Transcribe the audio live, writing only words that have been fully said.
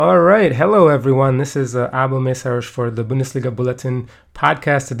right. Hello, everyone. This is Abel Mesarish for the Bundesliga Bulletin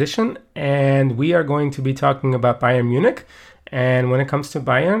podcast edition. And we are going to be talking about Bayern Munich. And when it comes to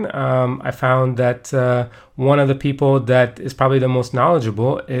Bayern, I found that one of the people that is probably the most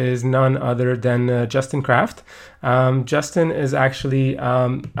knowledgeable is none other than Justin Kraft. Justin is actually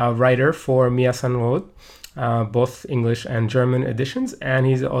a writer for Mia Sanrot, both English and German editions, and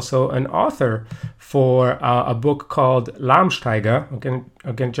he's also an author for a book called Lahmsteiger,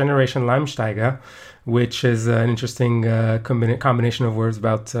 again Generation Lahmsteiger, which is an interesting combination of words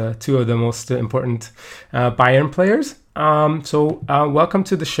about two of the most important Bayern players. So welcome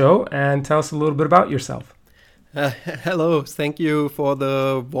to the show, and tell us a little bit about yourself. Hello, thank you for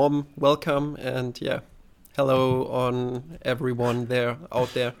the warm welcome, and hello on everyone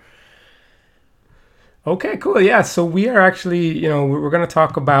out there. Okay, cool. Yeah, so we are actually, we're going to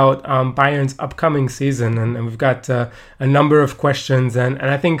talk about Bayern's upcoming season, and we've got a number of questions, and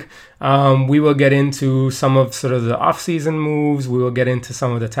I think we will get into some of sort of the off-season moves, we will get into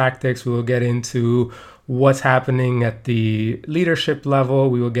some of the tactics, we will get into what's happening at the leadership level,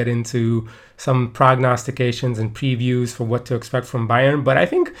 we will get into some prognostications and previews for what to expect from Bayern, but I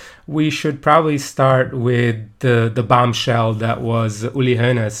think we should probably start with the bombshell that was Uli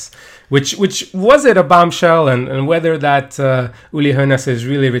Hoeneß. Which was it a bombshell, and whether that Uli Hoeneß is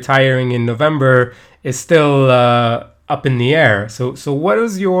really retiring in November is still up in the air. So what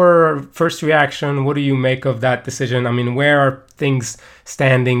is your first reaction? What do you make of that decision? I mean, where are things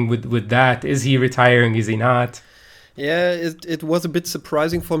standing with that? Is he retiring? Is he not? Yeah, it was a bit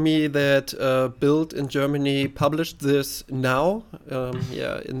surprising for me that Bild in Germany published this now,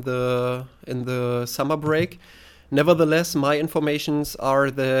 in the summer break. Nevertheless, my informations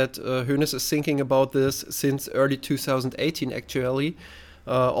are that Hoeneß is thinking about this since early 2018, actually.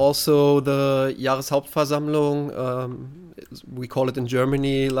 Also, the Jahreshauptversammlung, we call it in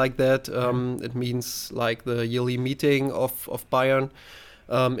Germany like that. It means like the yearly meeting of Bayern.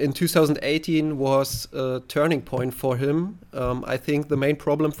 In 2018 was a turning point for him. I think the main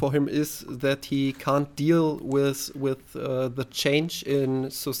problem for him is that he can't deal with the change in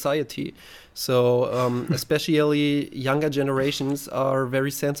society. So especially younger generations are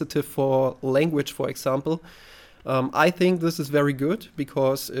very sensitive for language, for example. I think this is very good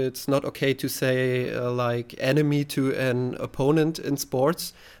because it's not okay to say like enemy to an opponent in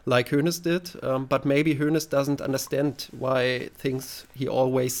sports like Hoeneß did. But maybe Hoeneß doesn't understand why things he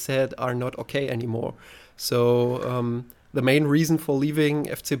always said are not okay anymore. So the main reason for leaving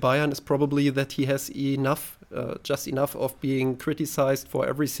FC Bayern is probably that he has just enough of being criticized for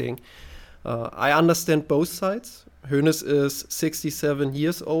everything. I understand both sides. Hoeneß is 67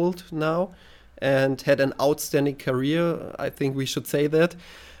 years old now and had an outstanding career. I think we should say that.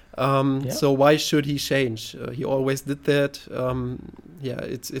 So why should he change? He always did that.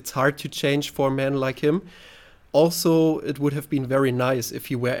 It's hard to change for a man like him. Also, it would have been very nice if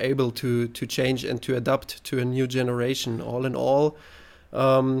he were able to change and to adapt to a new generation. All in all,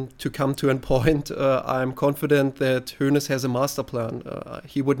 to come to a point, I'm confident that Hoeneß has a master plan.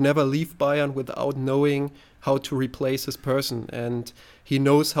 He would never leave Bayern without knowing how to replace his person, and he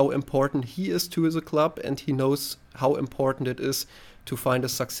knows how important he is to the club, and he knows how important it is to find a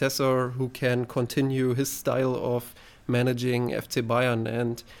successor who can continue his style of managing FC Bayern.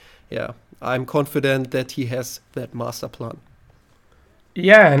 And I'm confident that he has that master plan.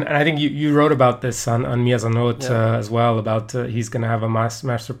 Yeah, and I think you wrote about this on Mia Sanrot as well, about he's going to have a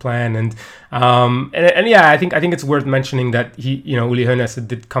master plan, and I think it's worth mentioning that Uli Hoeneß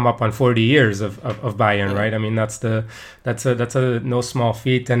did come up on 40 years of Bayern, right? I mean that's a no small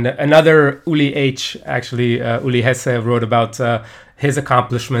feat. And another Uli H, actually, Uli Hesse wrote about his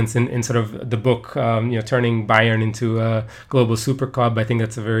accomplishments in sort of the book, turning Bayern into a global super club. I think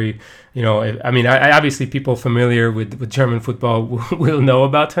that's a very, I obviously people familiar with German football will know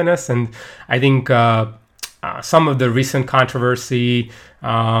about Hoeneß, and I think some of the recent controversy,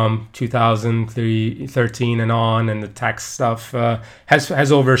 2013 and on, and the tax stuff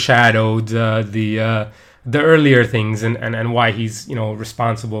has overshadowed the earlier things, and why he's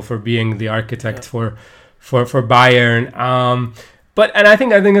responsible for being the architect for Bayern. And I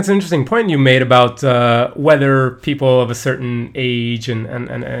think it's an interesting point you made about whether people of a certain age and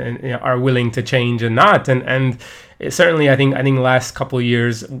are willing to change and not. And certainly, I think the last couple of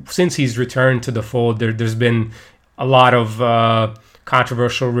years since he's returned to the fold, there's been a lot of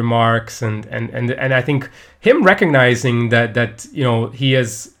controversial remarks, and I think him recognizing that he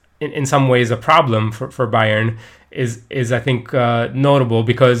is in some ways a problem for Bayern is I think notable,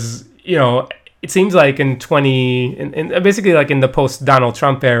 because it seems like basically like in the post Donald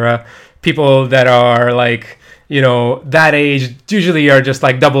Trump era, people that are like that age usually are just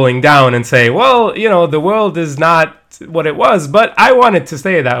like doubling down and say, well, the world is not what it was, but I want it to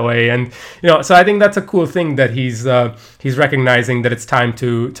stay that way. And so I think that's a cool thing that he's recognizing that it's time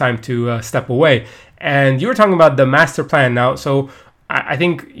to step away. And you were talking about the master plan now. So I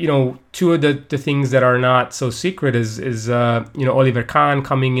think two of the things that are not so secret is Oliver Kahn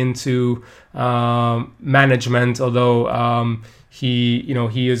coming into management, although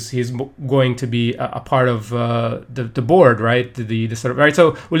he's going to be a part of the board, right? The sort of, right.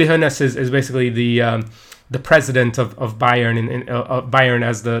 So Uli Hoeneß is basically the president of Bayern in Bayern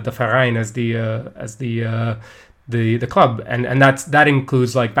as the Verein, as the club, and that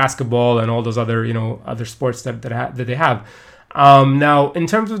includes like basketball and all those other other sports that they have. Now, in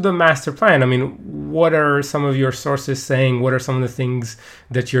terms of the master plan, I mean, what are some of your sources saying? What are some of the things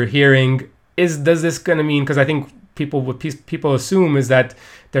that you're hearing? Does this going to mean, because I think people assume is that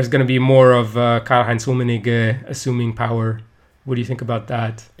there's going to be more of Karl-Heinz Rummenigge assuming power. What do you think about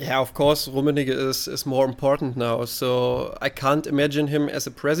that? Yeah, of course, Rummenigge is more important now. So I can't imagine him as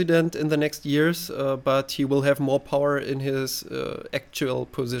a president in the next years, but he will have more power in his actual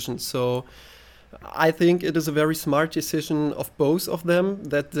position. So I think it is a very smart decision of both of them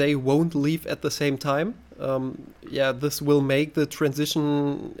that they won't leave at the same time. This will make the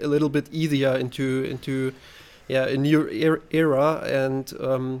transition a little bit easier into a new era, and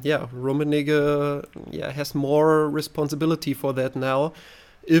Rummenigge has more responsibility for that now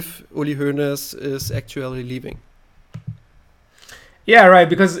if Uli Hoeneß is actually leaving. Yeah, right,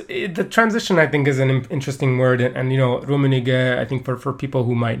 because the transition, I think, is an interesting word. And Rummenigge, I think for people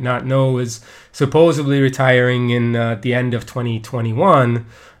who might not know, is supposedly retiring in the end of 2021.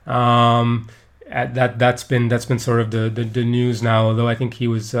 That's been sort of the news now, although I think he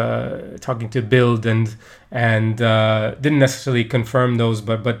was talking to Bild and didn't necessarily confirm those,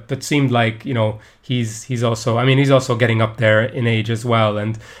 but seemed like he's also getting up there in age as well,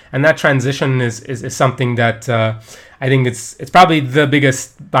 and that transition is something that I think it's probably the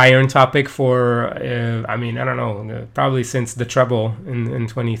biggest Bayern topic for I don't know, probably since the treble in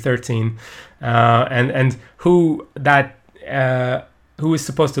 2013, and who is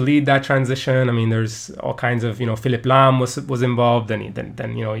supposed to lead that transition. I mean, there's all kinds of, Philipp Lahm was involved, and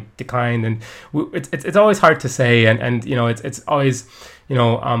then he declined, and it's always hard to say, and it's always,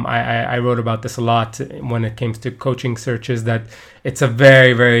 I wrote about this a lot when it came to coaching searches, that it's a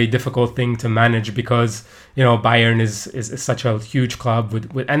very, very difficult thing to manage because Bayern is such a huge club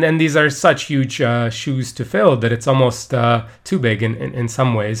with and then these are such huge shoes to fill that it's almost too big in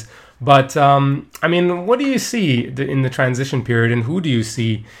some ways. But what do you see in the transition period, and who do you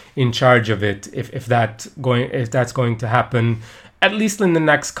see in charge of it if that's going to happen, at least in the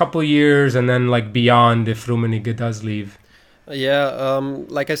next couple of years, and then like beyond if Rummenigge does leave?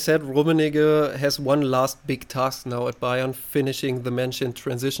 Like I said, Rummenigge has one last big task now at Bayern, finishing the mentioned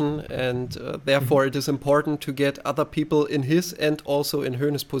transition, and therefore it is important to get other people in his and also in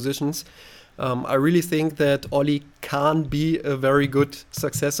Hoeneß positions. I really think that Oli can be a very good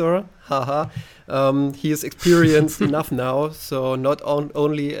successor. He is experienced enough now, so not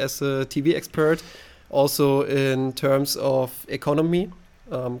only as a TV expert, also in terms of economy.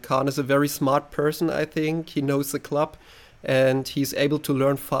 Kahn is a very smart person, I think. He knows the club and he's able to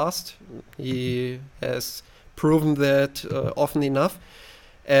learn fast. He has proven that often enough.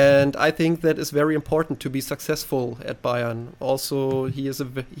 And I think that is very important to be successful at Bayern. Also, he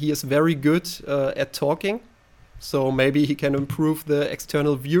is very good at talking, so maybe he can improve the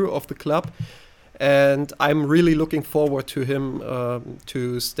external view of the club. And I'm really looking forward to him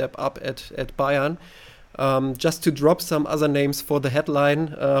to step up at Bayern. Just to drop some other names for the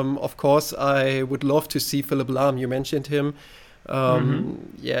headline, of course, I would love to see Philipp Lahm. You mentioned him.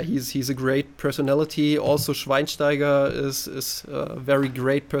 He's a great personality. Also, Schweinsteiger is a very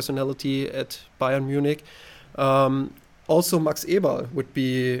great personality at Bayern Munich. Also, Max Eberl would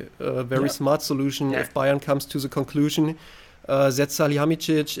be a very smart solution if Bayern comes to the conclusion that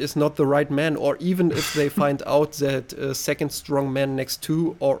Salihamidzic is not the right man, or even if they find out that a second strong man next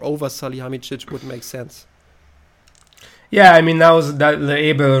to or over Salihamidzic would make sense. Yeah, I mean, the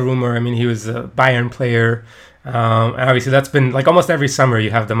Eberl rumor. I mean, he was a Bayern player. And obviously that's been like almost every summer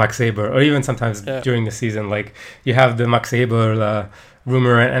you have the Max Eberl, or even sometimes during the season, like you have the Max Eberl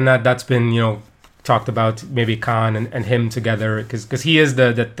rumor, and that's been talked about, maybe Kahn and him together, because he is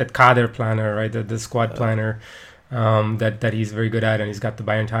the Kader planner, right, the squad planner, that he's very good at, and he's got the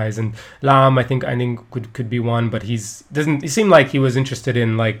Bayern ties. And Lahm, I think could be one, but he seemed like he was interested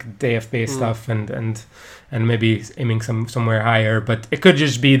in like DFB stuff and maybe aiming somewhere higher, but it could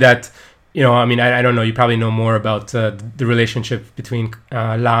just be that. I don't know. You probably know more about the relationship between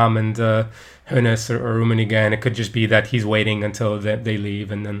Lahm and Hoeneß or Rummenigge, and it could just be that he's waiting until they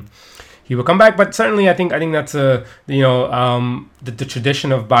leave and then he will come back. But certainly, I think that's the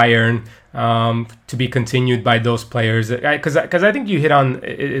tradition of Bayern to be continued by those players. Because I think you hit on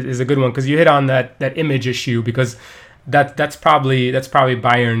is a good one, because you hit on that image issue, because that's probably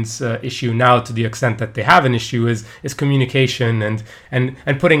Bayern's issue now, to the extent that they have an issue, is communication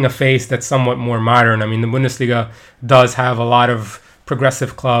and putting a face that's somewhat more modern. I mean, the Bundesliga does have a lot of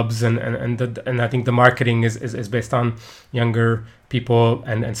progressive clubs, and I think the marketing is based on younger people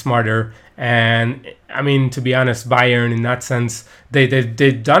and smarter. And I mean, to be honest, Bayern in that sense,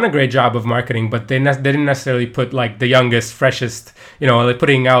 they've done a great job of marketing, but they didn't necessarily put like the youngest, freshest, like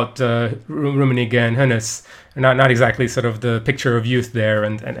putting out Rummenigge and Hoeneß, not exactly sort of the picture of youth there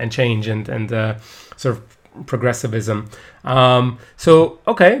and change and sort of progressivism. So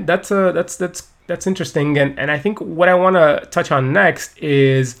okay, that's interesting, and I think what I want to touch on next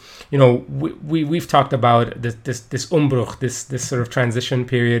is, we've talked about this Umbruch, this sort of transition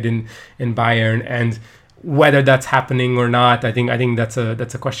period in Bayern, and whether that's happening or not. I think that's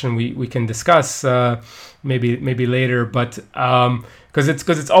a question we can discuss maybe later, but because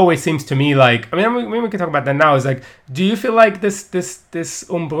it's always seems to me like, I mean, maybe we can talk about that now. Is like, do you feel like this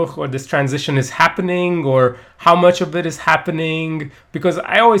Umbruch or this transition is happening, or how much of it is happening? Because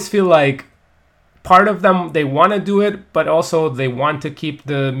I always feel like part of them, they want to do it, but also they want to keep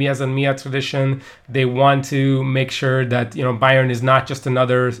the Mias and Mia tradition. They want to make sure that, Bayern is not just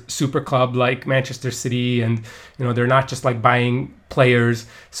another super club like Manchester City, and, they're not just like buying players.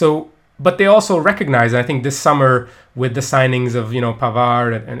 So, but they also recognize, I think this summer with the signings of,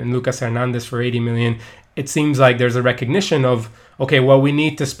 Pavard and Lucas Hernandez for 80 million, it seems like there's a recognition of, okay, well, we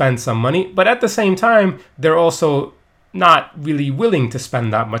need to spend some money, but at the same time, they're also not really willing to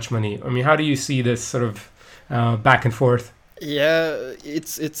spend that much money. I mean, how do you see this sort of back and forth? Yeah,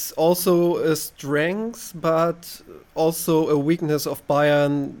 it's also a strength, but also a weakness of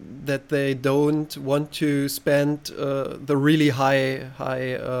Bayern, that they don't want to spend the really high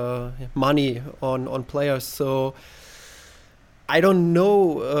money on players. So I don't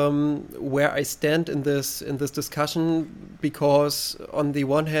know where I stand in this discussion, because on the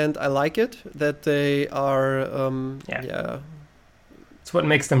one hand I like it that they are it's what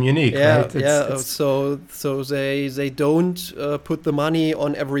makes them unique, right? It's so they don't put the money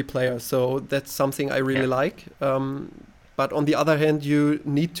on every player, so that's something I really like. But on the other hand, you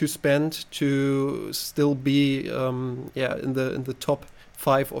need to spend to still be in the top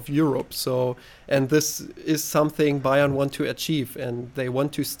 5 of Europe. So, and this is something Bayern want to achieve, and they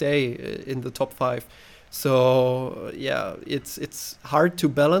want to stay in the top 5. So it's hard to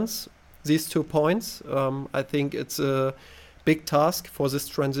balance these 2 points. I think it's a big task for this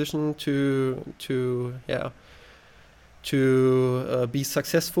transition to be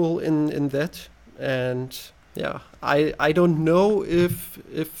successful in that. And I don't know if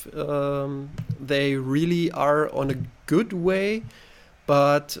they really are on a good way.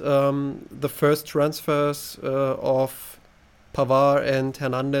 But the first transfers of Pavard and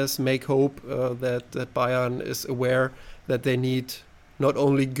Hernandez make hope that Bayern is aware that they need not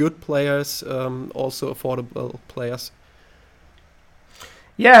only good players, also affordable players.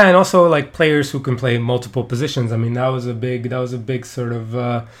 Yeah, and also like players who can play multiple positions. I mean, that was a big sort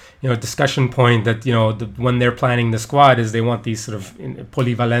of discussion point, that when they're planning the squad, is they want these sort of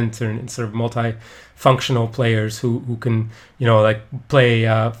polyvalent and sort of multi-functional players who can play.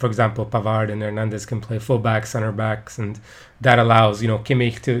 For example, Pavard and Hernandez can play fullbacks, center backs, and that allows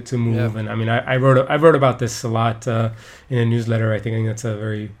Kimmich to move. Yeah. And I mean, I wrote about this a lot in a newsletter. I think that's a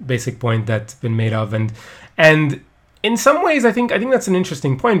very basic point that's been made of, and in some ways, I think that's an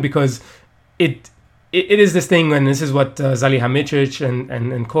interesting point, because it is this thing, and this is what Salihamidzic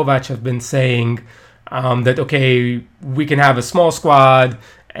and Kovac have been saying, that okay, we can have a small squad,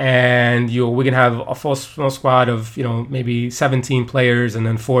 and we can have a small squad of maybe 17 players, and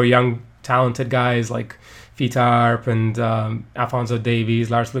then 4 young talented guys like Fitarp and Alphonso Davies,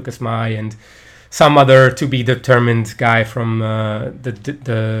 Lars Lucas Mai, and some other to be determined guy from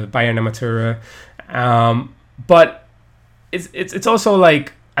the Bayern Amateur. But it's also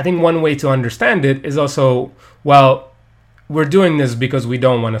like, I think one way to understand it is also, well, we're doing this because we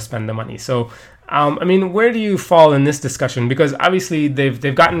don't want to spend the money. So, I mean, where do you fall in this discussion? Because obviously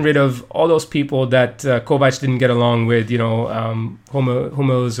they've gotten rid of all those people that Kovac didn't get along with,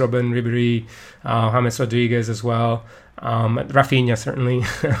 Hummels, Robben, Ribéry, James Rodriguez as well, Rafinha certainly.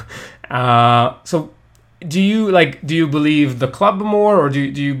 So do you believe the club more, or do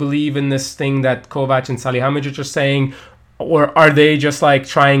you believe in this thing that Kovac and Salihamidzic are saying? Or are they just like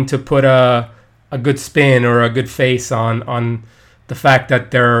trying to put a good spin or a good face on the fact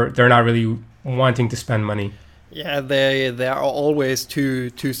that they're not really wanting to spend money. Yeah, there are always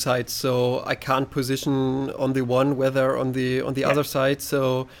two sides, so I can't position on the one whether on the other side.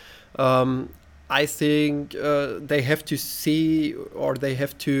 So I think they have to see, or they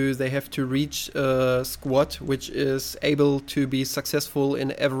have to reach a squad which is able to be successful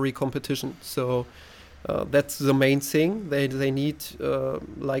in every competition. So that's the main thing. They need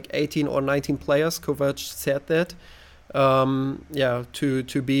like 18 or 19 players. Kovac said that.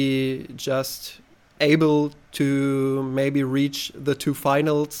 To be just able to maybe reach the two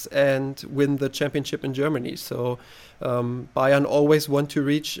finals and win the championship in Germany. So Bayern always want to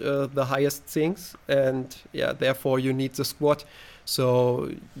reach the highest things, and therefore you need the squad.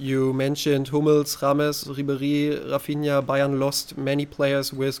 So you mentioned Hummels, Rames, Ribéry, Rafinha. Bayern lost many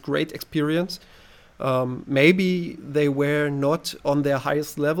players with great experience. Maybe they were not on their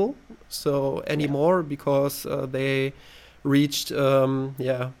highest level anymore because they reached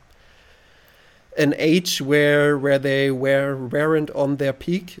an age where they weren't on their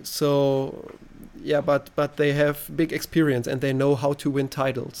peak. So but they have big experience and they know how to win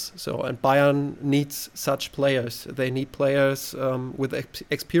titles. So, and Bayern needs such players. They need players with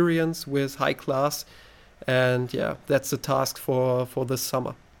experience, with high class, and that's the task for this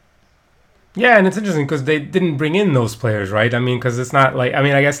summer. Yeah, and it's interesting because they didn't bring in those players, right? I mean, because it's not like, I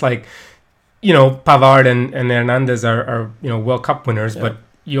mean, I guess like, Pavard and Hernandez are World Cup winners, but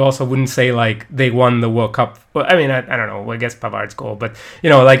you also wouldn't say like they won the World Cup. Well, I mean, I don't know. I guess Pavard's goal, but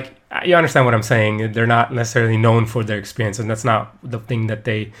like you understand what I'm saying. They're not necessarily known for their experience, and that's not the thing that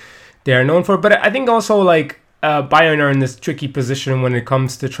they are known for. But I think also like Bayern are in this tricky position when it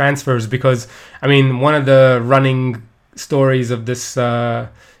comes to transfers because I mean one of the running stories of this.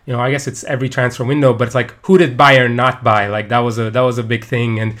 I guess it's every transfer window, but it's like, who did Bayern not buy? Like that was a big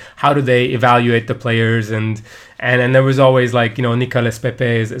thing, and how do they evaluate the players? And there was always like, Nicolas Pepe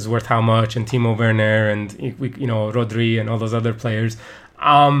is worth how much, and Timo Werner, and Rodri, and all those other players.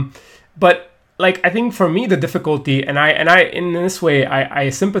 But like I think for me the difficulty, and I in this way I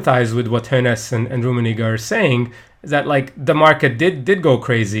sympathize with what Hoeneß and Rummenigge are saying, is that like the market did go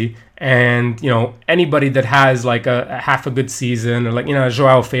crazy. And, anybody that has like a half a good season, or like,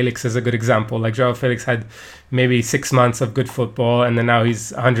 Joao Felix is a good example. Like Joao Felix had maybe 6 months of good football, and then now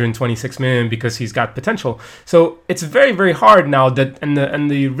he's 126 million because he's got potential. So it's very, very hard now that, and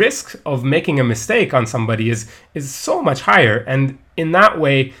the risk of making a mistake on somebody is so much higher. And in that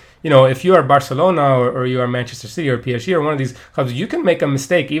way, if you are Barcelona or you are Manchester City or PSG or one of these clubs, you can make a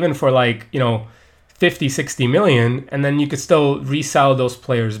mistake even for like, 50, 60 million, and then you could still resell those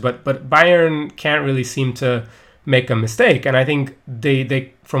players. But Bayern can't really seem to make a mistake. And I think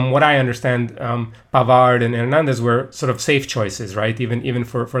they from what I understand, Pavard and Hernandez were sort of safe choices, right? Even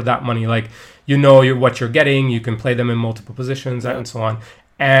for that money, like, what you're getting, you can play them in multiple positions and so on.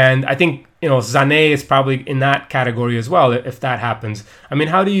 And I think, Sané is probably in that category as well, if that happens. I mean,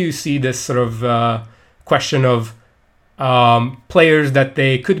 how do you see this sort of question of players that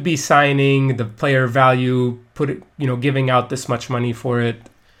they could be signing, the player value, giving out this much money for it?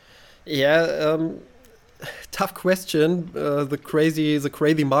 Tough question. The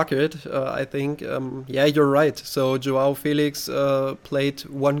crazy market. I think. You're right. So Joao Felix played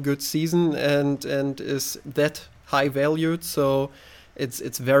one good season and is that high valued. So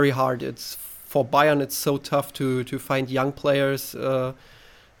it's very hard. It's for Bayern. It's so tough to find young players.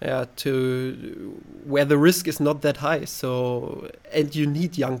 Where the risk is not that high. So, and you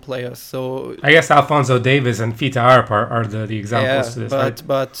need young players. So I guess Alphonso Davies and Fita Arp are the examples to this,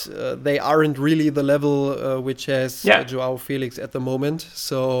 but they aren't really the level which has Joao Felix at the moment.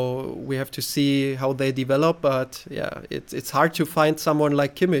 So we have to see how they develop. But it's hard to find someone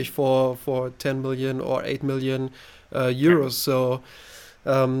like Kimmich for 10 million or 8 million euros. So.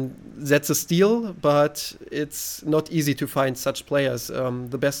 That's a steal, but it's not easy to find such players.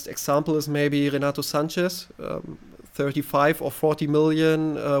 The best example is maybe Renato Sanchez, 35 or 40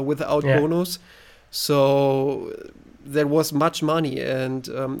 million without bonus. So there was much money, and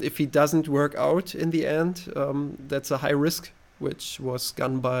if he doesn't work out in the end, that's a high risk, which was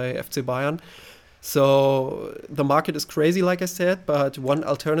gone by FC Bayern. So the market is crazy, like I said, but one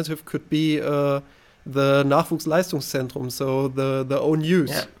alternative could be the Nachwuchsleistungszentrum, so the own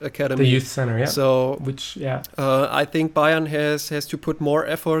youth academy, the youth center. So I think Bayern has to put more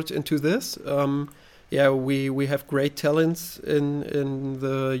effort into this. We have great talents in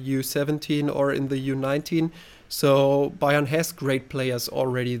the U17 or in the U19. So Bayern has great players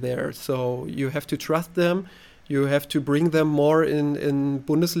already there. So you have to trust them. You have to bring them more in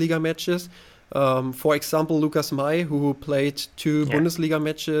Bundesliga matches. For example, Lucas May, who played two Bundesliga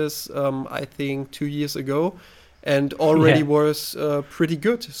matches, I think 2 years ago, and already Yeah. was pretty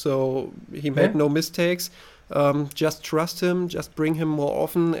good. So he made no mistakes. Just trust him, just bring him more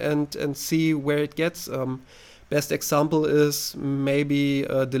often, and see where it gets. Best example is maybe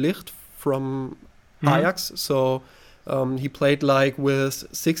De Ligt from Ajax. So he played like with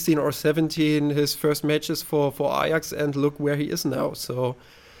 16 or 17 his first matches for Ajax, and look where he is now. So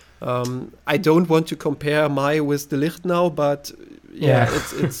I don't want to compare Mai with De Ligt now, but yeah.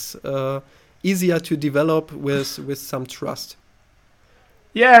 it's easier to develop with some trust.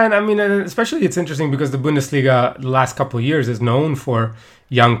 Yeah, and I mean, especially it's interesting because the Bundesliga the last couple of years is known for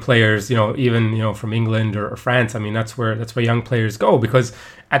young players. Even from England or France. I mean, that's where young players go, because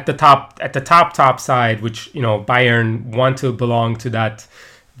at the top side, which Bayern want to belong to that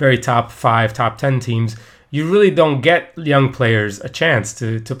very top 5, top 10 teams. You really don't get young players a chance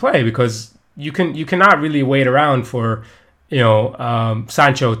to play, because you cannot really wait around for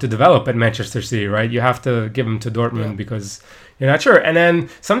Sancho to develop at Manchester City, right? You have to give him to Dortmund because you're not sure. And then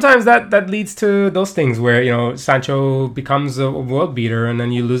sometimes that leads to those things where Sancho becomes a world beater and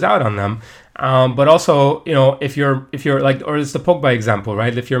then you lose out on them. But also if you're like, or it's the Pogba example,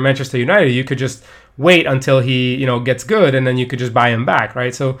 right? If you're Manchester United, you could just wait until he gets good, and then you could just buy him back,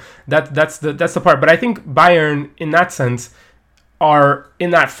 right? So that's the part. But I think Bayern in that sense are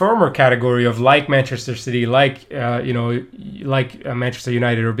in that firmer category of like Manchester City, like Manchester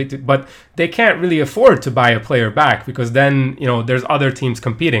United or big, but they can't really afford to buy a player back, because then there's other teams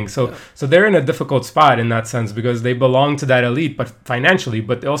competing. So they're in a difficult spot in that sense, because they belong to that elite, but financially,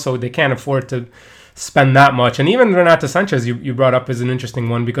 but also they can't afford to spend that much. And even Renato Sanchez, you brought up, is an interesting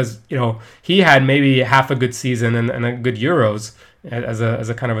one, because he had maybe half a good season and a good Euros as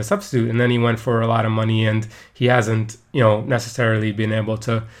a kind of a substitute, and then he went for a lot of money, and he hasn't necessarily been able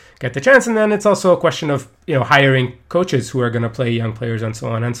to get the chance. And then it's also a question of hiring coaches who are going to play young players, and so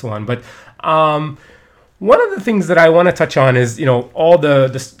on and so on. But one of the things that I want to touch on is all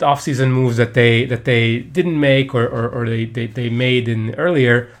the off-season moves that they didn't make or they made in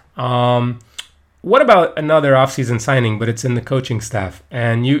earlier. What about another off-season signing, but it's in the coaching staff?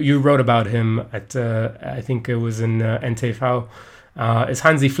 And you wrote about him at I think it was in NTV. Is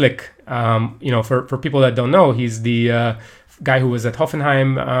Hansi Flick. For people that don't know, he's the guy who was at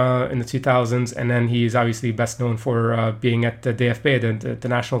Hoffenheim in the 2000s, and then he's obviously best known for being at the DFB, the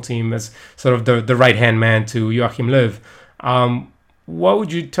national team, as sort of the right-hand man to Joachim Löw. What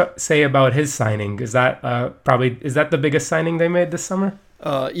would you say about his signing? Is that the biggest signing they made this summer?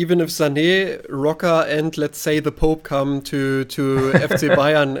 Even if Sané, Roca, and let's say the Pope come to FC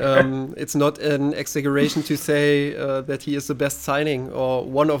Bayern, it's not an exaggeration to say that he is the best signing, or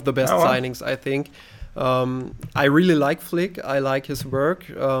one of the best signings, I think. I really like Flick. I like his work.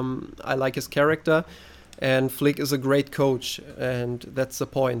 I like his character. And Flick is a great coach, and that's the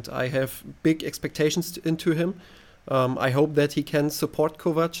point. I have big expectations into him. I hope that he can support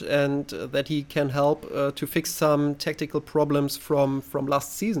Kovac, and that he can help to fix some tactical problems from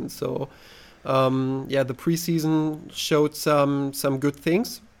last season. So, the preseason showed some good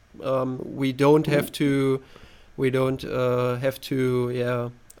things. We don't have to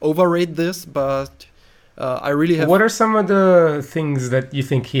overrate this, but I really have. What are some of the things that you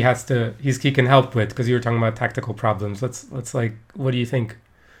think he can help with? Because you were talking about tactical problems. Let's like, what do you think?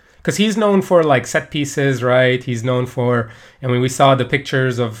 Because he's known for like set pieces, right? He's known for, I mean, we saw the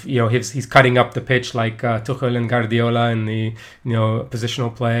pictures of he's cutting up the pitch like Tuchel and Guardiola in the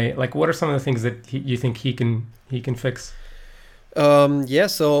positional play. Like, what are some of the things that you think he can fix?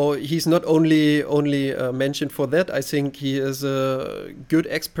 So he's not only mentioned for that. I think he is a good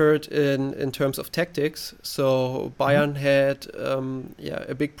expert in terms of tactics. So Bayern had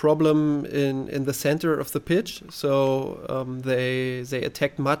a big problem in the center of the pitch. So they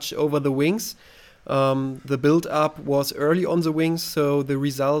attacked much over the wings. The build up was early on the wings. So the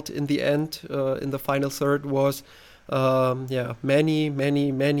result in the end, in the final third, was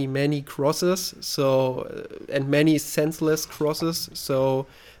many crosses, so and many senseless crosses. So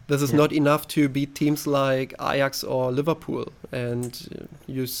this is not enough to beat teams like Ajax or Liverpool. And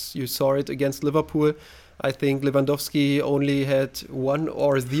you saw it against Liverpool. I think Lewandowski only had 1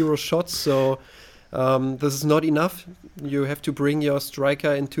 or 0 shots. So this is not enough. You have to bring your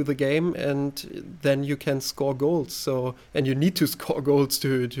striker into the game, and then you can score goals. So, and you need to score goals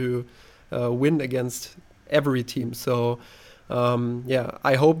to win against every team. So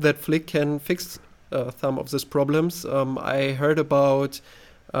I hope that Flick can fix some of these problems. I heard about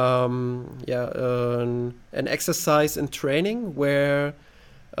an exercise in training where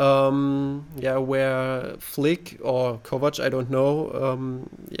Flick or Kovac, I don't know,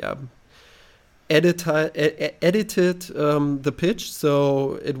 edited the pitch,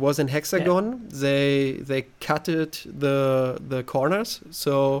 so it was in hexagon. They cutted the corners,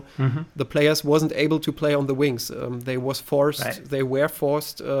 so the players wasn't able to play on the wings. They were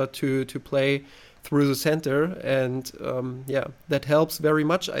forced to play through the center, and that helps very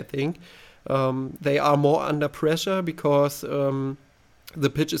much, I think. They are more under pressure because the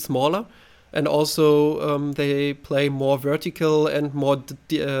pitch is smaller, and also they play more vertical and more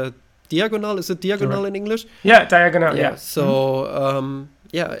diagonal. Is it diagonal in English? Yeah, diagonal. Yeah. So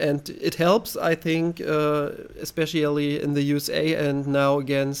and it helps, I think, especially in the USA, and now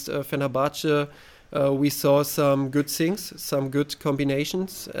against Fenerbahce, we saw some good things, some good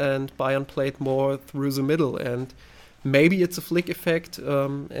combinations, and Bayern played more through the middle. And maybe it's a Flick effect,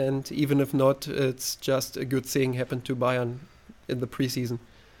 and even if not, it's just a good thing happened to Bayern in the preseason.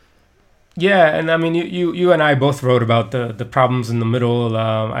 Yeah, and I mean, you and I both wrote about the problems in the middle.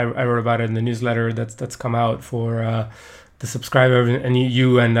 I wrote about it in the newsletter that's come out for the subscriber, and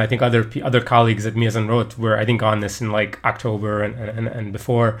you and I think other colleagues at Miasan wrote were, I think, on this in like October and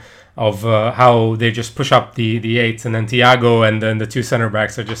before, of how they just push up the eights, and then Thiago and then the two center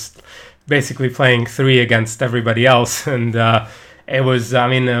backs are just basically playing three against everybody else. And it was, I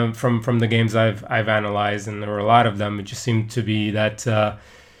mean, from the games I've analyzed, and there were a lot of them, it just seemed to be that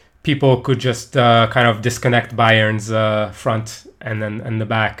people could just kind of disconnect Bayern's front and the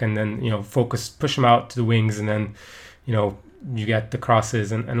back, and then push them out to the wings, and then you get the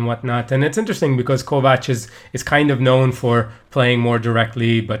crosses and whatnot. And it's interesting because Kovac is kind of known for playing more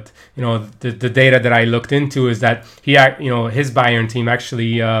directly, but the data that I looked into is that his Bayern team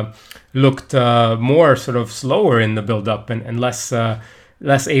actually looked more sort of slower in the build-up and less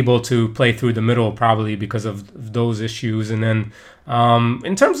able to play through the middle, probably because of those issues. And then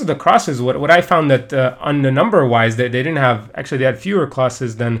in terms of the crosses, what I found that on the number wise, they didn't have, actually they had fewer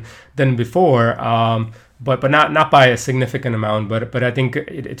crosses than before, but not by a significant amount. But I think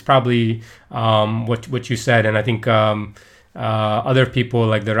it's probably what you said, and I think other people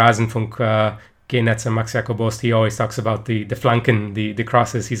like the Rasenfunk Genetz and Max Jakobost, he always talks about the flanken, the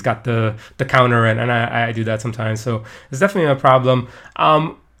crosses. He's got the counter, and I do that sometimes. So it's definitely a problem.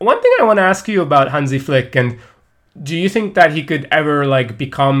 One thing I want to ask you about Hansi Flick, and do you think that he could ever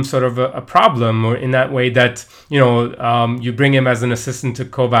become sort of a problem, or in that way that you bring him as an assistant to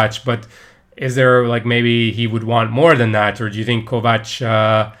Kovac, but is there maybe he would want more than that, or do you think Kovac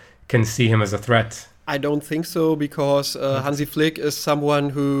can see him as a threat? I don't think so, because Hansi Flick is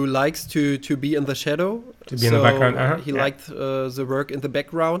someone who likes to be in the shadow. To be in the background. He liked the work in the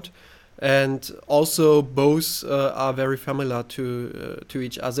background, and also both are very familiar to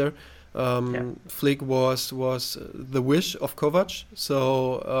each other. Flick was the wish of Kovac,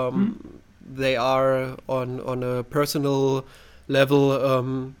 so they are on a personal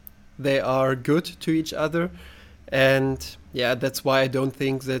level. They are good to each other, and that's why I don't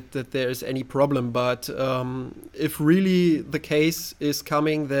think that there is any problem. But if really the case is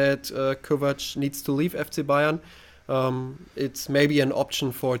coming that Kovac needs to leave FC Bayern, it's maybe an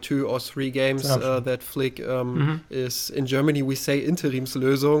option for 2 or 3 games that Flick is, in Germany we say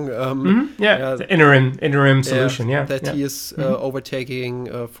Interimslösung. The interim solution. He is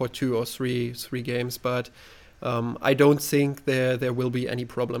overtaking for 2 or 3 games, but I don't think there will be any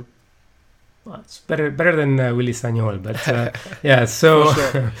problem. Well, it's better than Willy Sagnol, but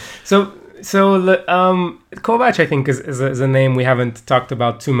Kovac, I think, is a name we haven't talked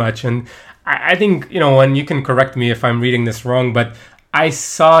about too much, and I think and you can correct me if I'm reading this wrong, but I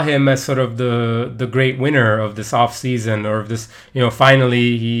saw him as sort of the great winner of this off season, or of this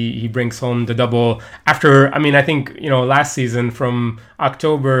finally he brings home the double after, I mean, I think last season from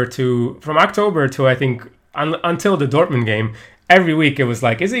October to I think until the Dortmund game, every week it was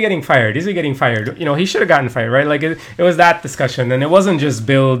like, is he getting fired? Is he getting fired? He should have gotten fired, right? It was that discussion, and it wasn't just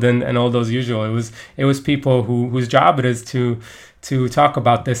Bild and all those usual. It was people whose job it is to talk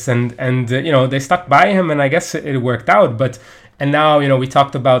about this, and they stuck by him, and I guess it worked out. And now we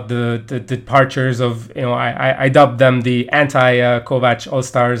talked about the departures of I dubbed them the anti-Kovac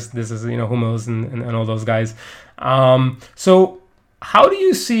All-Stars. This is Hummels and all those guys. So how do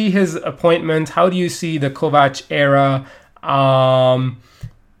you see his appointment? How do you see the Kovac era?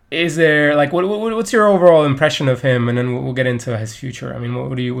 Is there what's your overall impression of him, and then we'll get into his future. I mean,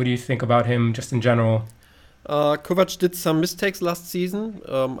 what do you think about him just in general? Kovac did some mistakes last season.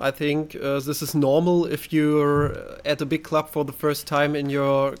 I think this is normal if you're at a big club for the first time in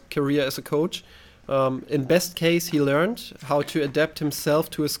your career as a coach. In best case, he learned how to adapt himself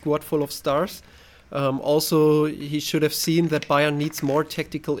to a squad full of stars. Also, he should have seen that Bayern needs more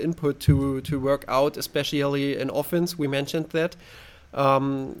tactical input to work out, especially in offense. We mentioned that.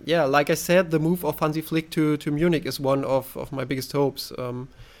 Yeah, like I said, the move of Hansi Flick to Munich is one of my biggest hopes.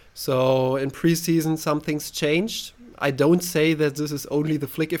 So in preseason, some things changed. I don't say that this is only the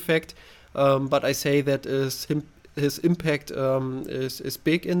Flick effect, but I say that his impact is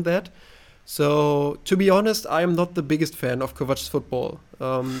big in that. So to be honest, I am not the biggest fan of Kovac's football,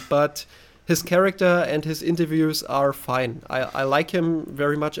 but his character and his interviews are fine. I like him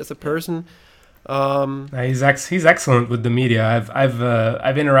very much as a person. He's excellent with the media.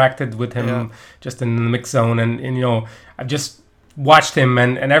 I've interacted with him just in the mixed zone, and I've just watched him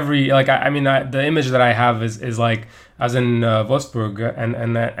and every the image that I have is like I was in Wolfsburg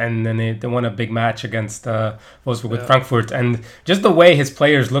and then they won a big match against Wolfsburg with Frankfurt, and just the way his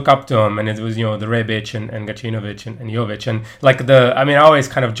players look up to him, and it was the Rebic and Gacinovic and Jovic, and like I always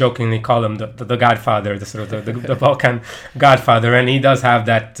kind of jokingly call him the Godfather, the sort of the Balkan Godfather, and he does have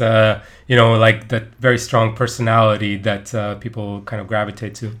that like that very strong personality that people kind of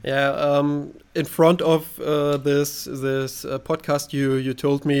gravitate to. Yeah. In front of this podcast, you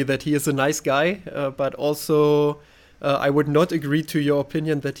told me that he is a nice guy, but also I would not agree to your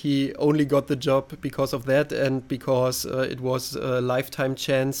opinion that he only got the job because of that and because it was a lifetime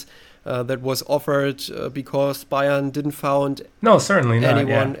chance that was offered because Bayern didn't found certainly not,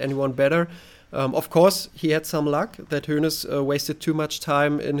 anyone better. Of course, he had some luck that Hoeneß wasted too much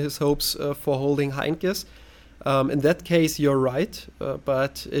time in his hopes for holding Heinkes. In that case, you're right,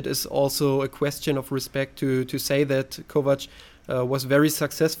 but it is also a question of respect to say that Kovac was very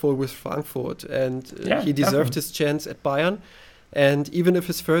successful with Frankfurt, and he deserved his chance at Bayern. And even if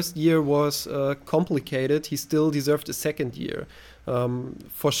his first year was complicated, he still deserved a second year.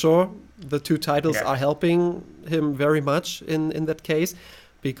 For sure, the two titles are helping him very much in that case,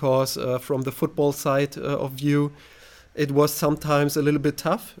 because from the football side of view, it was sometimes a little bit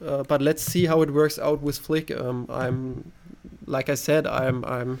tough, but let's see how it works out with Flick. I'm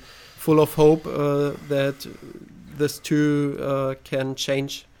full of hope that this two can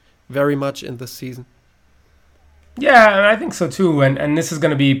change very much in this season. Yeah, and I think so too. And this is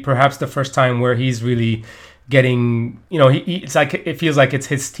going to be perhaps the first time where he's really getting, it's like it feels like it's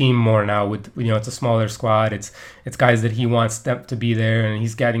his team more now. With it's a smaller squad. It's guys that he wants them to be there, and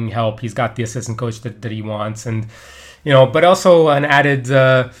he's getting help. He's got the assistant coach that he wants, and but also an added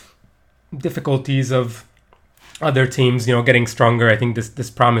difficulties of other teams, getting stronger. I think this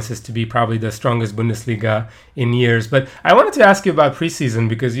promises to be probably the strongest Bundesliga in years. But I wanted to ask you about preseason,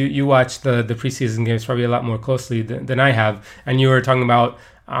 because you watched the preseason games probably a lot more closely than I have, and you were talking about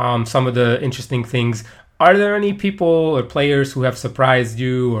some of the interesting things. Are there any people or players who have surprised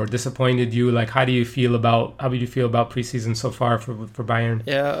you or disappointed you? Like, how do you feel about preseason so far for Bayern?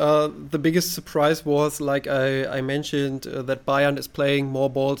 Yeah, the biggest surprise was, like I mentioned, that Bayern is playing more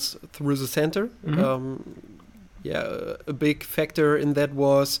balls through the center. Mm-hmm. A big factor in that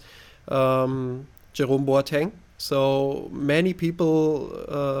was Jerome Boateng. So many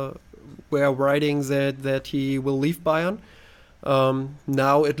people were writing that he will leave Bayern.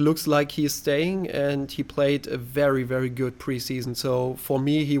 Now it looks like he's staying, and he played a very, very good preseason. So for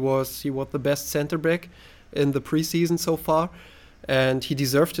me, he was the best center back in the preseason so far, and he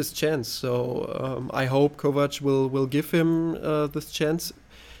deserved his chance. So I hope Kovac will give him this chance.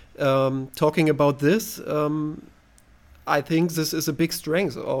 Talking about this, I think this is a big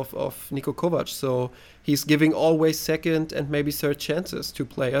strength of Niko Kovac. So he's giving always second and maybe third chances to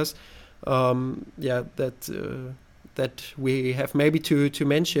players. That we have maybe to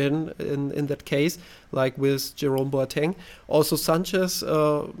mention in that case, like with Jerome Boateng. Also Sanchez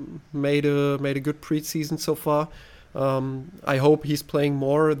made a good preseason so far. I hope he's playing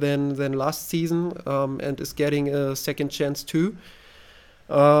more than last season and is getting a second chance too.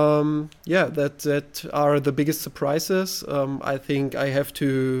 That are the biggest surprises. I think I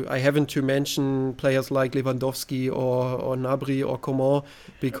haven't to mention players like Lewandowski or Gnabry or Coman,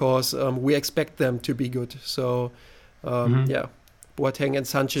 because we expect them to be good. So Boateng and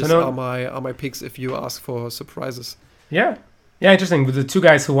Sanchez are my picks if you ask for surprises. Yeah, interesting. With the two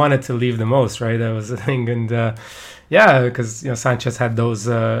guys who wanted to leave the most, right? That was the thing, and because Sanchez had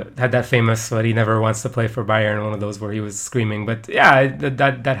that famous "but he never wants to play for Bayern," one of those where he was screaming. But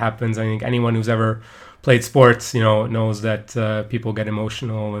that happens. I think anyone who's ever played sports, knows that people get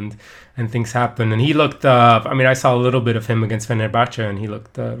emotional and things happen. And he looked, I saw a little bit of him against Fenerbahce, and he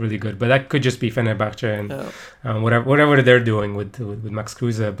looked really good. But that could just be Fenerbahce and whatever they're doing with Max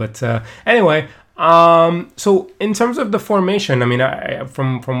Kruse. But anyway, so in terms of the formation,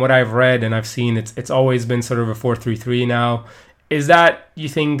 from what I've read and I've seen, it's always been sort of a 4-3-3 now. Is that, you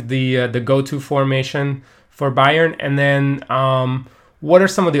think, the go-to formation for Bayern? And then what are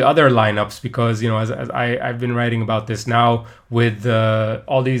some of the other lineups? Because, as I've been writing about this now, with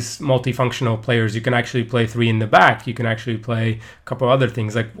all these multifunctional players, you can actually play three in the back. You can actually play a couple other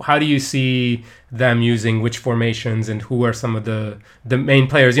things. Like, how do you see them using which formations, and who are some of the main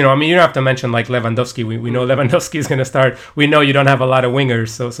players? You know, I mean, you don't have to mention like Lewandowski. We know Lewandowski is going to start. We know you don't have a lot of wingers,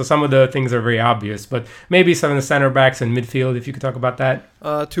 so some of the things are very obvious. But maybe some of the center backs and midfield, if you could talk about that.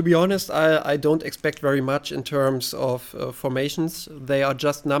 To be honest, I don't expect very much in terms of formations. They are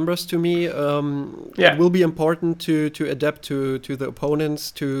just numbers to me. It will be important to adapt to the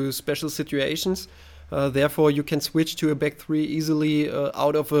opponents, to special situations. Therefore, you can switch to a back three easily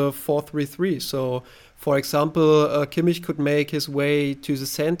out of a 4-3-3. So, for example, Kimmich could make his way to the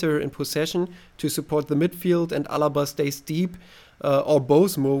center in possession to support the midfield, and Alaba stays deep, or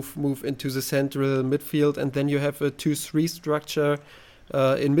both move into the central midfield, and then you have a 2-3 structure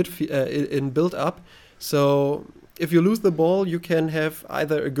in build up. So if you lose the ball, you can have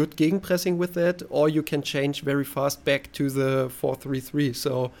either a good gegenpressing with that, or you can change very fast back to the 4-3-3.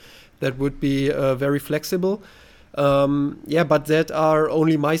 So that would be very flexible. But that are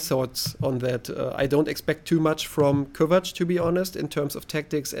only my thoughts on that. I don't expect too much from Kovac, to be honest, in terms of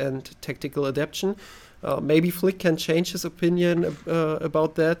tactics and tactical adaptation. Maybe Flick can change his opinion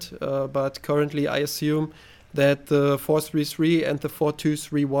about that, but currently I assume that the 4-3-3 and the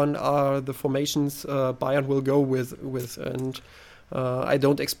 4-2-3-1 are the formations Bayern will go with, and I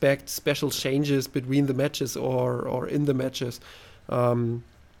don't expect special changes between the matches or in the matches.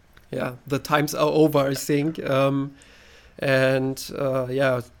 The times are over, I think.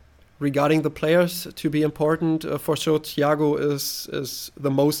 Regarding the players to be important, for sure Thiago is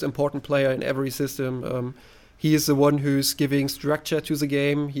the most important player in every system. He is the one who's giving structure to the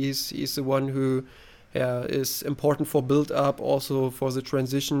game. He's the one who is important for build-up, also for the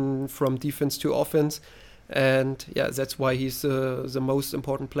transition from defense to offense. And that's why he's the most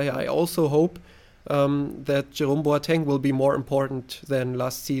important player. I also hope that Jerome Boateng will be more important than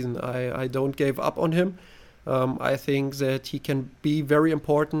last season. I don't give up on him. I think that he can be very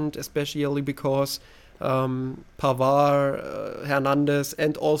important, especially because Pavard, Hernandez,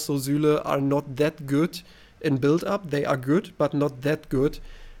 and also Süle are not that good in build-up. They are good, but not that good.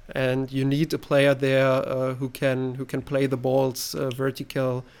 And you need a player there who can play the balls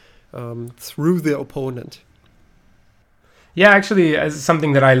vertical through the opponent. Yeah, actually, as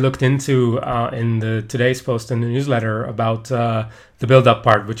something that I looked into in the today's post in the newsletter about the build-up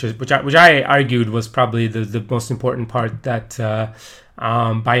part, which I argued was probably the most important part that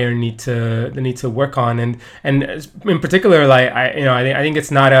Bayern need to work on, and in particular, like I think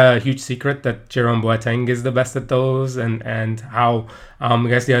it's not a huge secret that Jerome Boateng is the best at those, and how I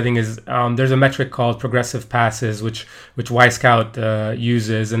guess the other thing is there's a metric called progressive passes, which Wisecout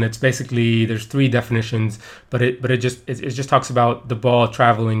uses, and it's basically there's three definitions, but it just talks about the ball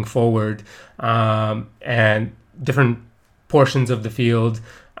traveling forward and different portions of the field.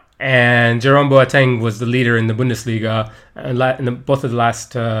 And Jerome Boateng was the leader in the Bundesliga in both of the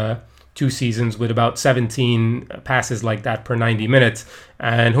last 2 seasons with about 17 passes like that per 90 minutes.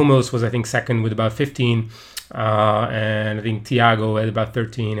 And Hummels was, I think, second with about 15. And I think Thiago had about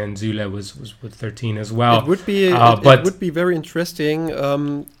 13, and Süle was with 13 as well. It would be very interesting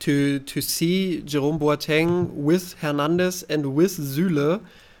to see Jerome Boateng with Hernandez and with Süle,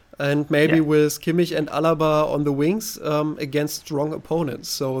 and maybe with Kimmich and Alaba on the wings against strong opponents.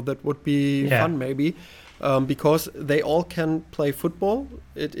 So that would be fun, maybe, because they all can play football.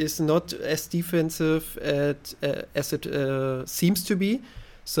 It is not as defensive as it seems to be.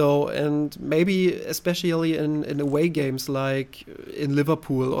 So, and maybe especially in away games like in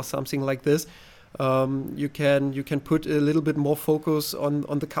Liverpool or something like this, you can put a little bit more focus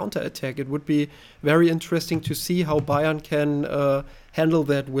on the counter attack. It would be very interesting to see how Bayern can handle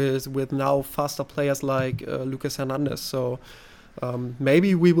that with now faster players like Lucas Hernandez. So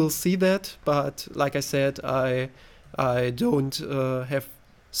maybe we will see that, but like I said, I don't have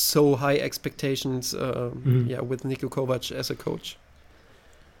so high expectations with Niko Kovac as a coach.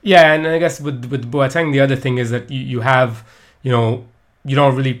 Yeah, and I guess with Boateng, the other thing is that you have, you don't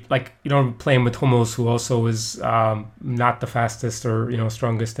play him with Hummels, who also is not the fastest or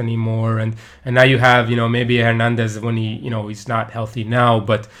strongest anymore, and now you have maybe Hernandez when he's not healthy now,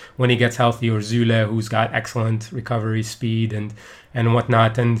 but when he gets healthy, or Süle, who's got excellent recovery speed and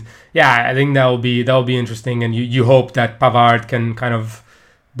whatnot, and I think that'll be interesting, and you hope that Pavard can kind of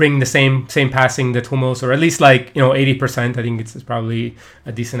bring the same passing that Hummels, or at least 80%. I think it's probably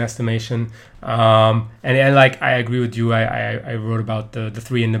a decent estimation. And like I agree with you. I wrote about the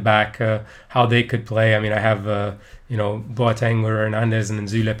three in the back, how they could play. I mean, I have Boateng or Hernandez, and then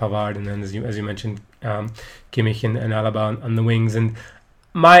Süle, Pavard, and then as you mentioned, Kimmich and Alaba on the wings. And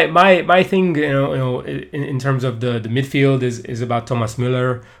my thing, in terms of the midfield is about Thomas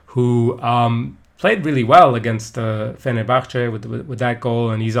Müller, who played really well against Fenerbahce with that goal,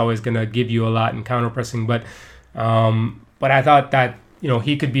 and he's always going to give you a lot in counter pressing. But I thought that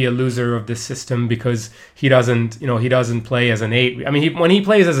he could be a loser of this system because he doesn't play as an 8. I mean, when he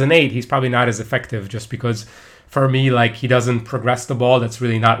plays as an 8, he's probably not as effective, just because for me, like, he doesn't progress the ball. That's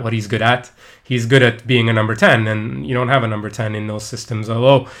really not what he's good at. He's good at being a number 10, and you don't have a number 10 in those systems.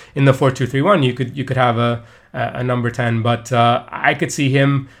 Although in the 4-2-3-1, you could have a number 10, but I could see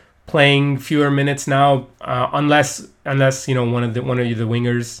him playing fewer minutes now, unless one of the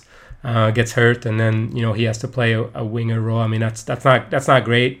wingers gets hurt, and then he has to play a winger role. I mean, that's not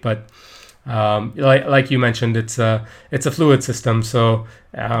great, but like you mentioned, it's a fluid system, so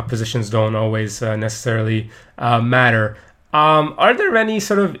positions don't always necessarily matter. Are there any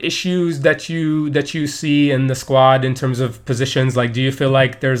sort of issues that you see in the squad in terms of positions? Like, do you feel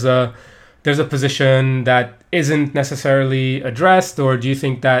like there's a position that isn't necessarily addressed, or do you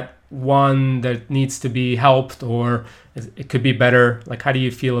think that one that needs to be helped, or it could be better? Like, how do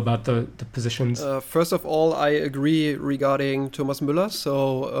you feel about the positions? First of all, I agree regarding Thomas Müller.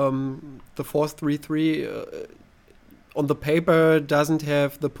 So the 4-3-3 on the paper doesn't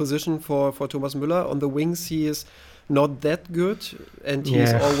have the position for Thomas Müller. On the wings, he is not that good, and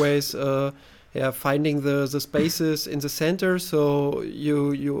he's always finding the spaces in the center. So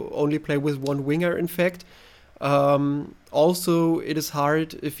you only play with one winger, in fact. Also, it is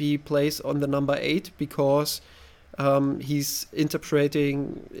hard if he plays on the number 8, because he's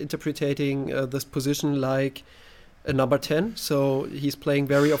interpreting this position like a number 10. So he's playing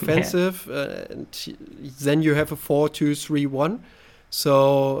very offensive, and then you have a 4-2-3-1.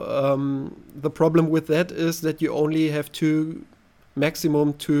 So the problem with that is that you only have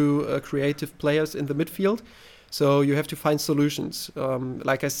maximum two creative players in the midfield. So you have to find solutions.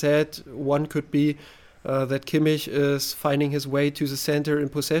 Like I said, one could be that Kimmich is finding his way to the center in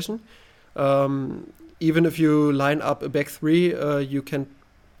possession. Even if you line up a back 3, you can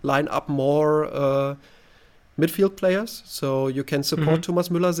line up more midfield players, so you can support Thomas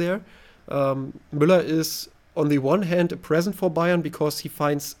Müller there. Müller is, on the one hand, a present for Bayern because he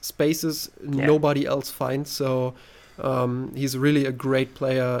finds spaces nobody else finds. So he's really a great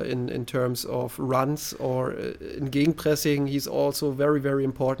player in terms of runs or in gegenpressing. He's also very, very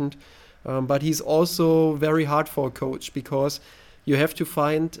important. But he's also very hard for a coach, because you have to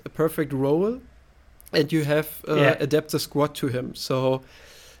find a perfect role, and you have adapt the squad to him. So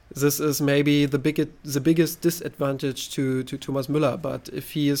this is maybe the biggest disadvantage to Thomas Müller. But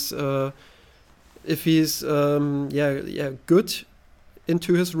if he's good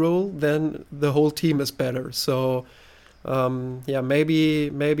into his role, then the whole team is better. So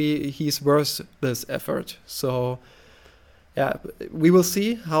maybe he's worth this effort. So we will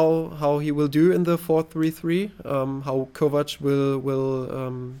see how he will do in the 4-3-3. How Kovac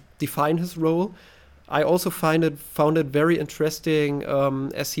will define his role. I also found it very interesting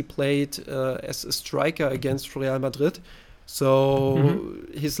as he played as a striker against Real Madrid. So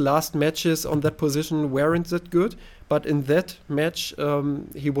his last matches on that position weren't that good, but in that match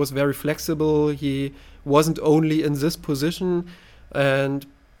he was very flexible. He wasn't only in this position and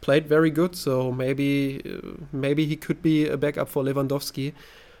played very good. So maybe he could be a backup for Lewandowski.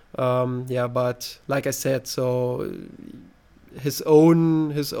 But like I said, so his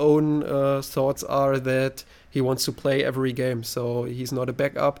own thoughts are that he wants to play every game, so he's not a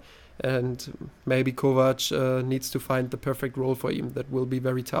backup, and maybe Kovac needs to find the perfect role for him. That will be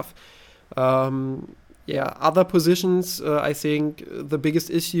very tough. Other positions, I think the biggest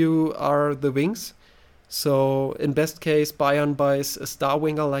issue are the wings. So in best case, Bayern buys a star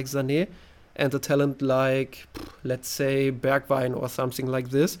winger like Sané and a talent like, let's say, Bergwijn or something like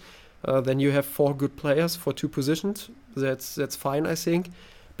this. Then you have 4 good players for 2 positions. That's fine, I think,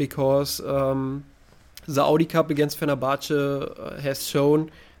 because the Audi Cup against Fenerbahce has shown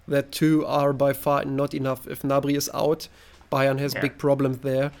that 2 are by far not enough. If Gnabry is out, Bayern has big problems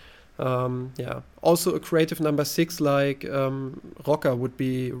there. Also a creative number 6 like Rocker would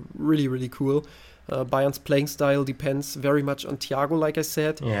be really, really cool. Bayern's playing style depends very much on Thiago, like I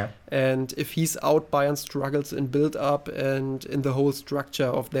said. And if he's out, Bayern struggles in build-up and in the whole structure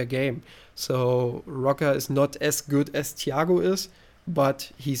of their game. So Rocker is not as good as Thiago is,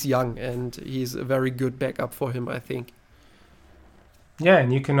 but he's young, and he's a very good backup for him, I think. Yeah,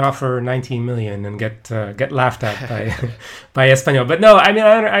 and you can offer 19 million and get laughed at by by Espanyol. But no, I mean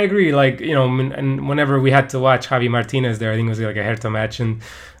I agree. Like and whenever we had to watch Javi Martinez there, I think it was like a Hertha match, and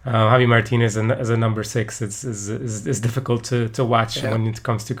Javi Martinez as a number 6, it's difficult to watch when it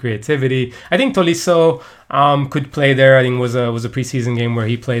comes to creativity. I think Tolisso could play there. I think was a preseason game where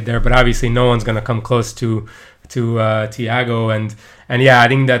he played there, but obviously no one's gonna come close to Thiago, and yeah, I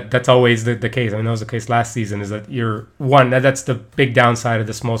think that's always the case. I mean, that was the case last season, is that you're one, that's the big downside of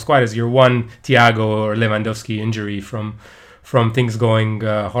the small squad, is you're one Thiago or Lewandowski injury from things going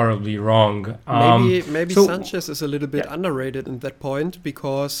horribly wrong. Maybe Sanchez is a little bit underrated in that point,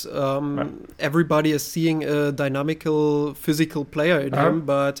 because everybody is seeing a dynamical physical player in him,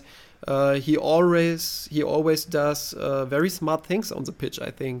 but he always does very smart things on the pitch.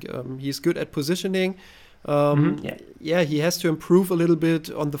 I think he's good at positioning. He has to improve a little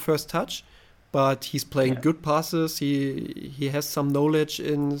bit on the first touch, but he's playing good passes. He has some knowledge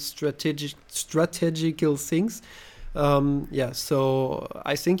in strategical things. So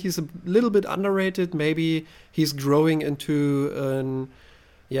I think he's a little bit underrated. Maybe he's growing into an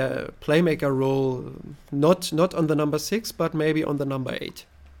playmaker role, not on the number 6, but maybe on the number 8.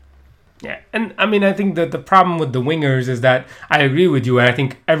 Yeah, and I mean, I think that the problem with the wingers is that I agree with you, and I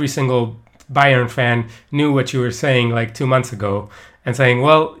think every single Bayern fan knew what you were saying like 2 months ago, and saying,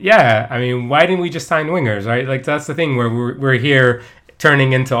 well, yeah, I mean, why didn't we just sign wingers, right? Like, that's the thing, where we're here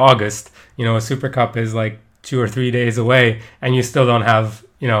turning into August. A Super Cup is like 2 or 3 days away, and you still don't have,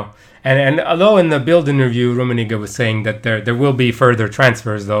 and although in the Bild interview, Rummenigge was saying that there will be further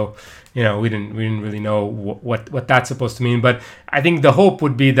transfers, though, we didn't really know what that's supposed to mean. But I think the hope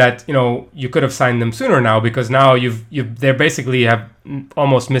would be that you could have signed them sooner now, because now they basically have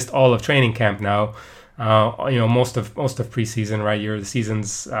almost missed all of training camp now. Most of preseason, right? The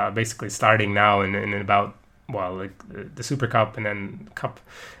season's basically starting now in about the Super Cup and then Cup,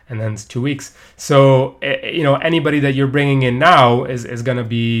 and then it's 2 weeks. So anybody that you're bringing in now is going to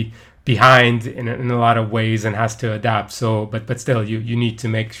be behind in a lot of ways and has to adapt. So, but still, you need to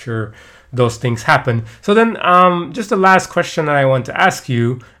make sure those things happen. So then, just the last question that I want to ask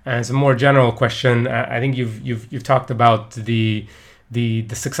you, and it's a more general question. I think you've talked about the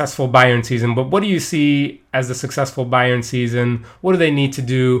successful Bayern season, but what do you see as the successful Bayern season? What do they need to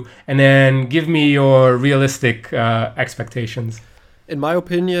do? And then give me your realistic expectations. In my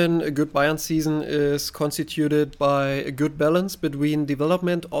opinion, a good Bayern season is constituted by a good balance between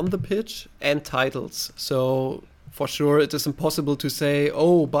development on the pitch and titles. So for sure, it is impossible to say,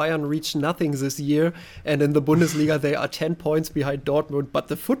 Bayern reached nothing this year, and in the Bundesliga they are 10 points behind Dortmund, but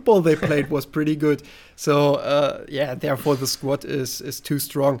the football they played was pretty good. So therefore the squad is too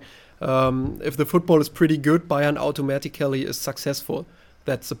strong. If the football is pretty good, Bayern automatically is successful.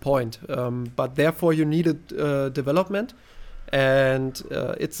 That's the point. But therefore you needed development. And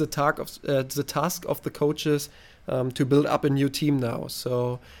it's the task of the coaches to build up a new team now.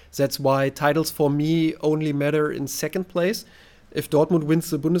 So that's why titles for me only matter in second place. If Dortmund wins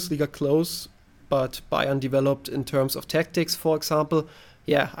the Bundesliga close, but Bayern developed in terms of tactics, for example,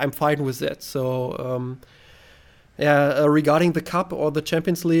 I'm fine with that. So regarding the Cup or the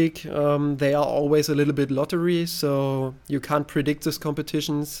Champions League, they are always a little bit lottery, so you can't predict these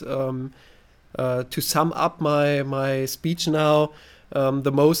competitions. To sum up my speech now,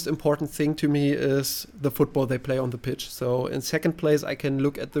 the most important thing to me is the football they play on the pitch. So in second place, I can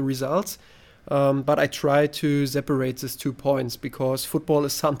look at the results, but I try to separate these 2 points, because football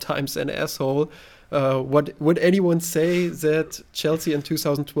is sometimes an asshole. Would anyone say that Chelsea in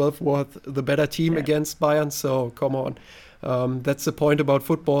 2012 was the better team against Bayern? So come on. That's the point about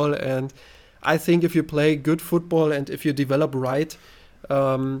football. And I think if you play good football and if you develop right,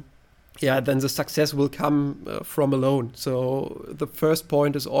 then the success will come from alone. So the first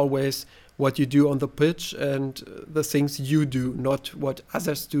point is always what you do on the pitch and the things you do, not what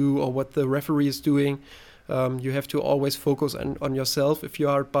others do or what the referee is doing. You have to always focus on yourself if you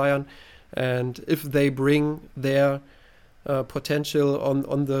are at Bayern. And if they bring their potential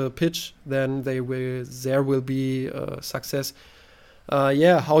on the pitch, then there will be success.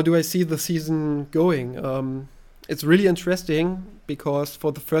 How do I see the season going? It's really interesting, because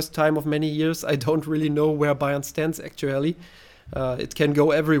for the first time of many years, I don't really know where Bayern stands actually. It can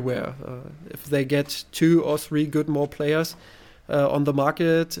go everywhere. If they get 2 or 3 good more players on the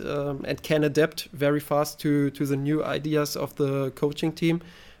market and can adapt very fast to the new ideas of the coaching team,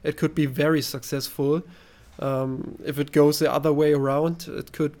 it could be very successful. If it goes the other way around,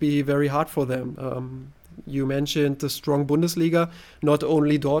 it could be very hard for them. You mentioned the strong Bundesliga. Not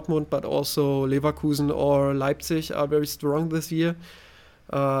only Dortmund, but also Leverkusen or Leipzig are very strong this year.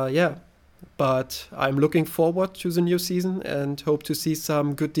 But but I'm looking forward to the new season and hope to see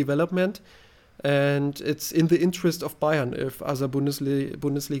some good development. And it's in the interest of Bayern if other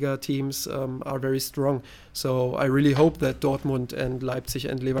Bundesliga teams are very strong. So I really hope that Dortmund and Leipzig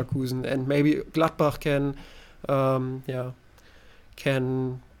and Leverkusen and maybe Gladbach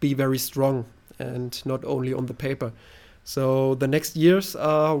can be very strong and not only on the paper. So the next years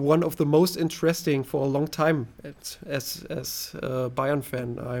are one of the most interesting for a long time. As a Bayern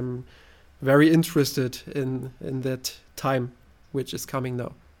fan, I'm very interested in that time which is coming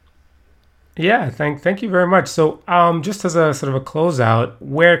now. Yeah, thank you very much. So, just as a sort of a closeout,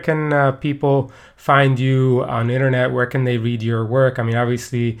 where can people find you on the internet? Where can they read your work? I mean,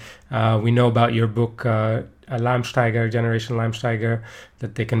 obviously, we know about your book, Lammsteiger, Generation Lammsteiger,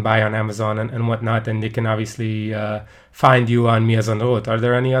 that they can buy on Amazon and whatnot, and they can obviously find you on Mir so Rot. Are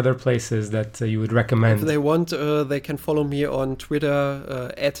there any other places that you would recommend? If they want, they can follow me on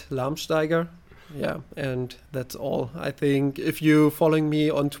Twitter at Lammsteiger. Yeah, and that's all. I think if you're following me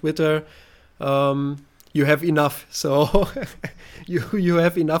on Twitter, you have enough. So you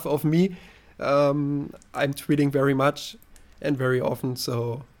have enough of me. I'm tweeting very much and very often,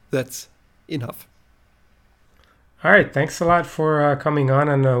 so that's enough. All right, thanks a lot for coming on,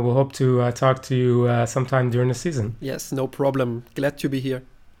 and we'll hope to talk to you sometime during the season. Yes, no problem. Glad to be here.